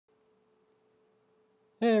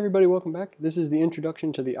Hey everybody, welcome back. This is the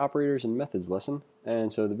introduction to the operators and methods lesson,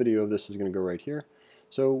 and so the video of this is going to go right here.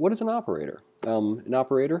 So what is an operator? An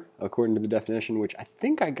operator, according to the definition, which I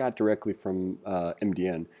think I got directly from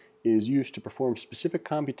MDN, is used to perform specific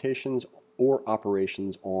computations or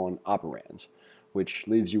operations on operands, which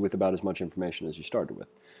leaves you with about as much information as you started with.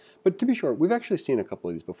 But to be sure, we've actually seen a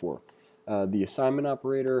couple of these before. The assignment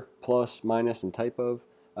operator, plus, minus, and type of.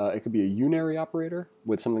 It could be a unary operator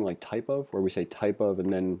with something like type of, where we say type of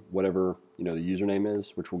and then whatever the username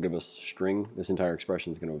is, which will give us string. This entire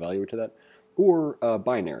expression is going to evaluate to that. Or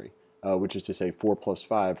binary, which is to say 4 plus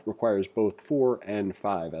 5 requires both 4 and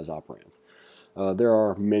 5 as operands. There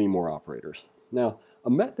are many more operators. Now, a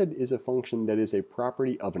method is a function that is a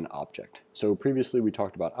property of an object. So previously we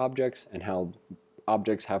talked about objects and how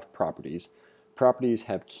objects have properties. Properties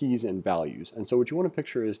have keys and values. And so what you want to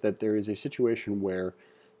picture is that there is a situation where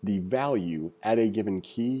the value at a given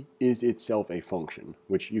key is itself a function,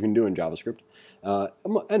 which you can do in JavaScript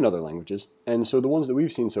and other languages. And so the ones that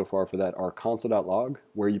we've seen so far for that are console.log,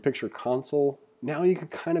 where you picture console. Now you can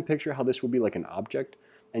kind of picture how this would be like an object,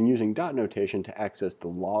 and using dot notation to access the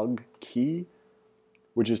log key,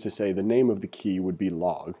 which is to say the name of the key would be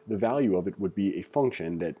log. The value of it would be a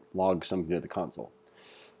function that logs something to the console.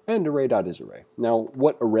 And array.isArray. Now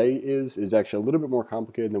what array is actually a little bit more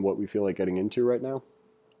complicated than what we feel like getting into right now.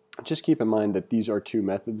 Just keep in mind that these are two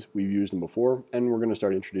methods. We've used them before, and we're going to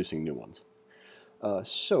start introducing new ones.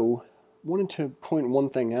 So, wanted to point one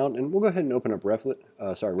thing out, and we'll go ahead and open up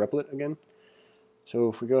Replit again. So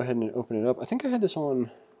if we go ahead and open it up, I think I had this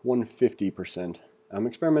on 150%. I'm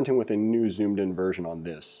experimenting with a new zoomed-in version on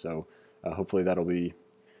this, so hopefully that'll be,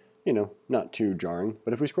 not too jarring.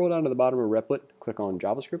 But if we scroll down to the bottom of Replit, click on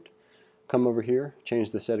JavaScript, come over here,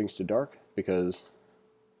 change the settings to dark, because,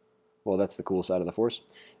 well, that's the cool side of the force.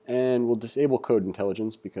 And we'll disable code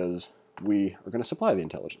intelligence because we are going to supply the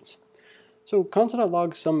intelligence. So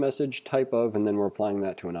console.log some message type of, and then we're applying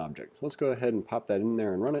that to an object. So let's go ahead and pop that in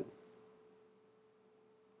there and run it.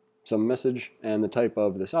 Some message, and the type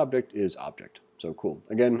of this object is object. So cool.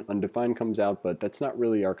 Again, undefined comes out, but that's not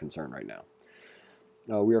really our concern right now.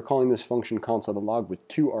 We are calling this function console.log with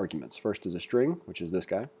two arguments. First is a string, which is this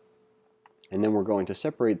guy. And then we're going to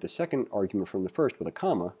separate the second argument from the first with a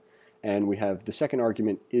comma. And we have the second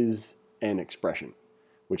argument is an expression,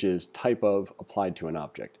 which is type of applied to an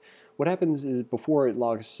object. What happens is before it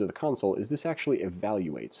logs to the console is this actually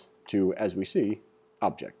evaluates to, as we see,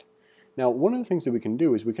 object. Now one of the things that we can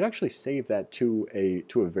do is we could actually save that to a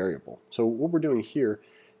variable. So what we're doing here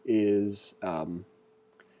is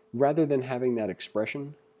rather than having that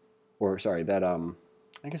expression, or sorry, that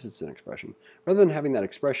I guess it's an expression. Rather than having that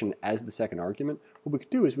expression as the second argument, what we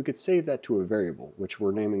could do is we could save that to a variable, which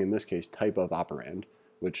we're naming in this case type of operand,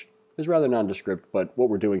 which is rather nondescript, but what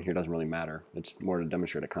we're doing here doesn't really matter. It's more to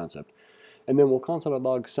demonstrate a concept. And then we'll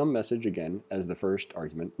console.log some message again as the first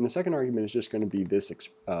argument, and the second argument is just going to be this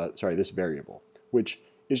this variable, which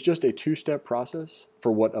is just a two-step process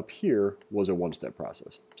for what up here was a one-step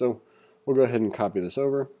process. So we'll go ahead and copy this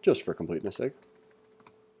over just for completeness sake.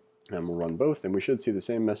 And we'll run both, and we should see the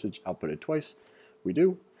same message outputted twice. We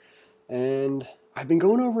do. And I've been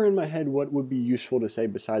going over in my head what would be useful to say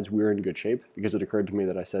besides we're in good shape, because it occurred to me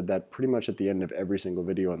that I said that pretty much at the end of every single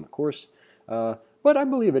video in the course. But I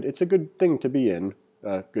believe it. It's a good thing to be in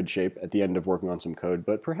good shape at the end of working on some code,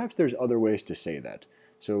 but perhaps there's other ways to say that.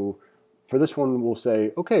 So for this one, we'll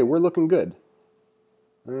say, okay, we're looking good.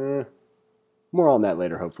 More on that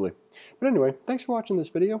later, hopefully. But anyway, thanks for watching this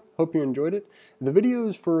video. Hope you enjoyed it. The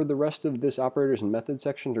videos for the rest of this operators and methods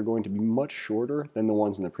sections are going to be much shorter than the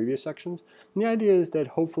ones in the previous sections. And the idea is that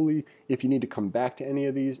hopefully, if you need to come back to any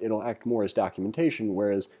of these, it'll act more as documentation,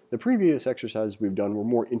 whereas the previous exercises we've done were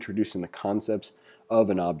more introducing the concepts of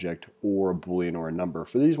an object or a Boolean or a number.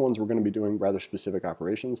 For these ones, we're going to be doing rather specific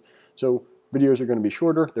operations. So videos are going to be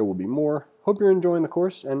shorter. There will be more. Hope you're enjoying the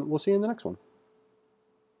course, and we'll see you in the next one.